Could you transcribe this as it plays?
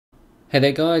Hey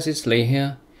there guys, it's Lee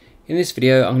here. In this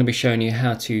video I'm going to be showing you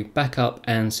how to back up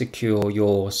and secure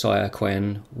your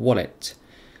Siacoin wallet.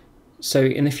 So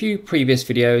in a few previous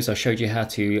videos I showed you how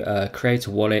to create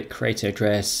a wallet, create an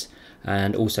address,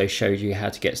 and also showed you how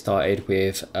to get started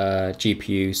with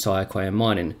GPU Siacoin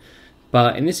mining.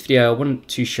 But in this video I want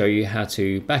to show you how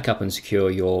to back up and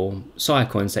secure your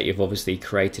Siacoins that you've obviously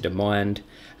created and mined,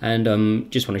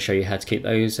 and just want to show you how to keep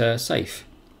those safe.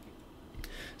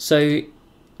 So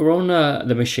we're on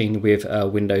the machine with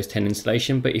Windows 10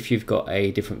 installation, but if you've got a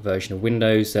different version of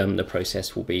Windows, the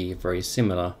process will be very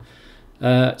similar.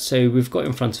 So we've got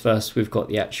in front of us, we've got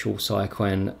the actual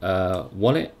Siacoin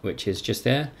wallet, which is just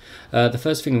there. The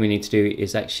first thing we need to do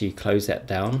is actually close that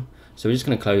down. So we're just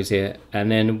going to close it, and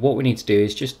then what we need to do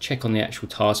is just check on the actual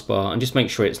taskbar and just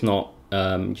make sure it's not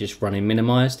just running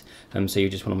minimized. So you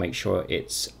just want to make sure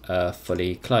it's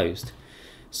fully closed.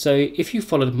 So if you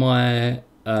followed my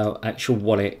actual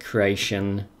wallet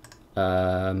creation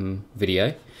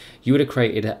video, you would have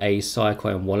created a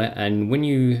Siacoin wallet, and when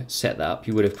you set that up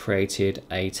you would have created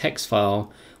a text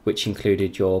file which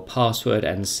included your password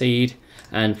and seed,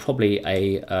 and probably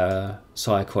a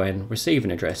Siacoin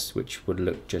receiving address which would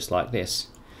look just like this.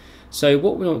 So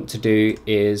what we want to do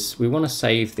is we want to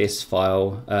save this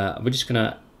file. We're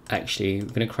going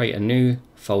to create a new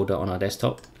folder on our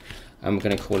desktop, and we're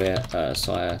going to call it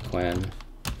Siacoin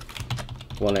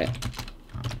wallet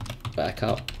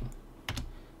backup,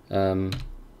 and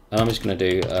I'm just going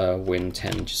to do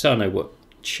Win10 just so I know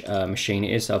which machine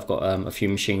it is. So I've got a few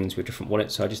machines with different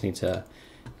wallets, so I just need to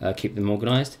keep them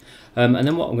organized, and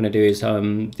then what I'm going to do is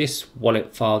this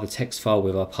wallet file, the text file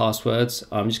with our passwords,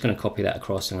 I'm just going to copy that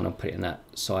across and I'm going to put it in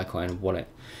that Siacoin wallet.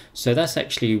 So that's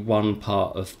actually one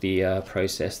part of the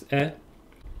process there.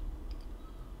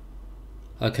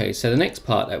 Okay, so the next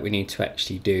part that we need to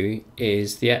actually do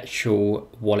is the actual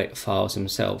wallet files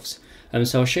themselves.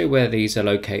 So I'll show you where these are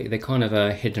located. They're kind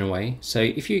of hidden away. So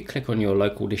if you click on your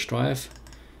local disk drive,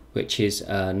 which is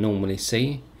normally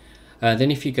C,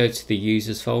 then if you go to the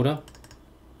users folder,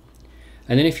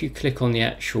 and then if you click on the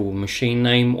actual machine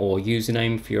name or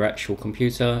username for your actual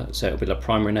computer, so it'll be the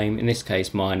primary name. In this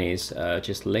case mine is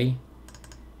just Lee.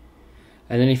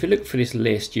 And then if you look for this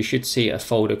list, you should see a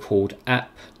folder called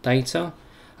app data.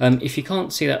 If you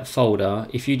can't see that folder,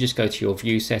 if you just go to your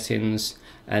view settings,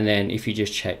 and then if you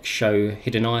just check show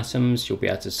hidden items, you'll be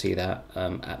able to see that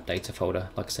app data folder,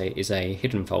 like I say, is a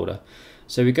hidden folder.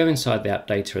 So we go inside the app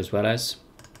data as well as,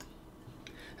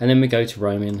 and then we go to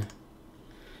roaming,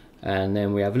 and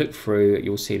then we have a look through.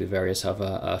 You'll see the various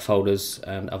other folders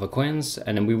and other coins,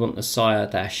 and then we want the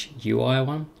Sia-UI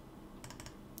one,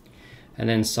 and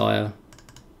then Sia,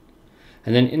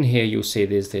 and then in here you'll see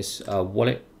there's this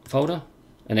wallet folder.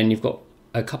 And then you've got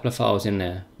a couple of files in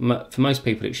there. For most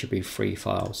people it should be 3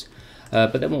 files.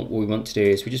 But then what we want to do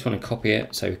is we just want to copy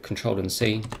it, so Control and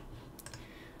C.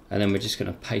 And then we're just going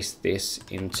to paste this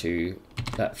into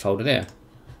that folder there.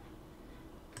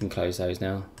 We can close those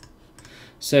now.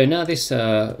 So now this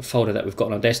folder that we've got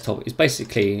on our desktop is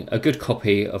basically a good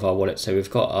copy of our wallet. So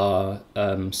we've got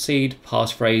our seed,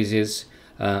 passphrases,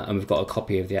 and we've got a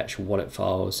copy of the actual wallet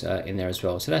files in there as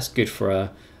well. So that's good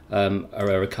for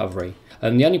a recovery.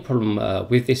 The only problem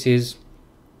with this is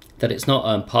that it's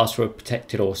not password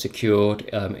protected or secured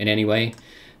in any way.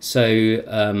 So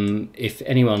if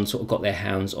anyone sort of got their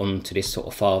hands onto this sort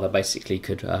of file, they basically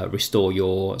could restore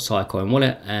your Siacoin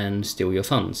wallet and steal your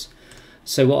funds.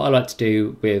 So what I like to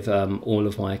do with all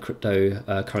of my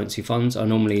cryptocurrency funds, I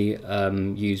normally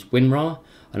use WinRAR,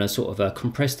 and I sort of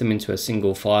compress them into a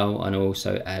single file, and I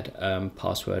also add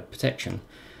password protection.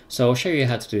 So I'll show you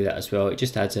how to do that as well. It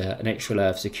just adds an extra layer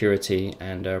of security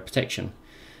and protection.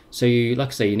 So you, like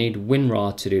I say, you need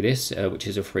WinRAR to do this, which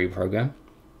is a free program.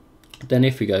 Then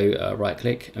if we go right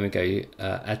click and we go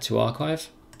add to archive,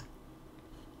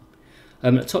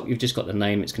 at the top you've just got the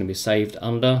name it's going to be saved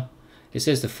under. It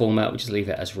says the format, we just leave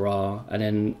it as RAR, and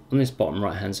then on this bottom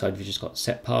right hand side you've just got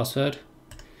set password.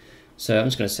 So I'm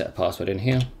just going to set a password in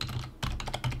here,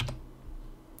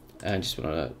 and just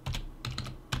want to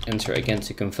enter it again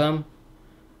to confirm.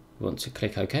 We want to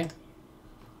click OK,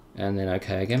 and then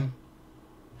OK again,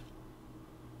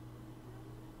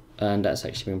 and that's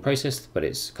actually been processed, but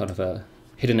it's kind of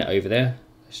hidden it over there.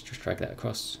 Let's just drag that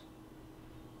across.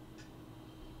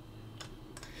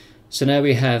 So now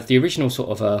we have the original sort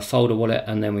of a folder wallet,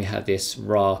 and then we have this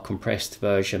RAR compressed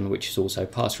version which is also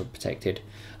password protected.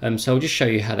 So I'll just show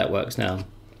you how that works now.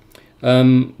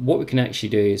 What we can actually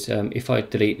do is if I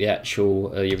delete the actual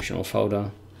the original folder,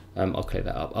 I'll clear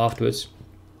that up afterwards.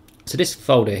 So this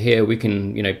folder here, we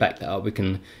can back that up. We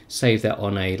can save that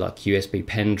on a USB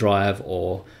pen drive,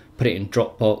 or put it in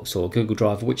Dropbox or Google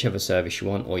Drive, or whichever service you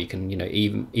want, or you can, you know,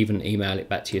 even email it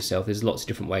back to yourself. There's lots of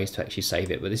different ways to actually save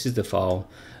it, but this is the file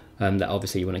that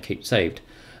obviously you want to keep saved.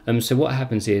 So what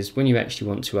happens is when you actually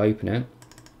want to open it,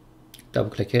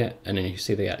 double click it, and then you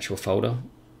see the actual folder.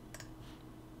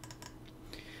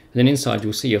 And then inside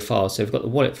you'll see your files. So we've got the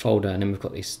wallet folder, and then we've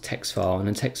got this text file, and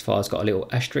the text file's got a little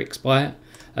asterisk by it,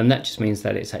 and that just means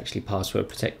that it's actually password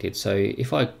protected. So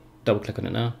if I double click on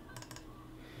it now,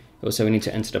 also we need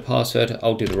to enter the password.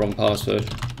 I'll do the wrong password.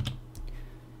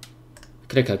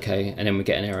 Click OK, and then we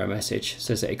get an error message. It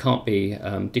says that it can't be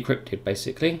decrypted,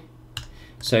 basically.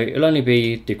 So it'll only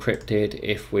be decrypted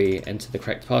if we enter the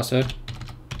correct password.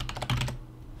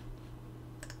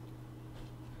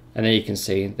 And then you can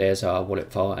see there's our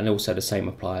wallet file, and also the same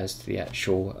applies to the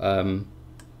actual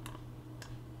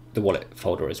the wallet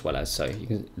folder as well as. So you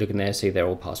can look in there, see they're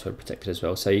all password protected as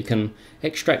well. So you can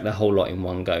extract the whole lot in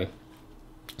one go.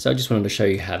 So I just wanted to show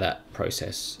you how that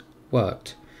process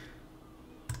worked.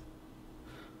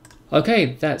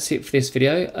 Okay, that's it for this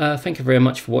video. Thank you very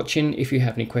much for watching. If you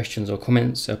have any questions or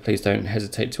comments, please don't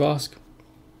hesitate to ask.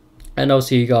 And I'll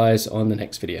see you guys on the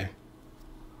next video.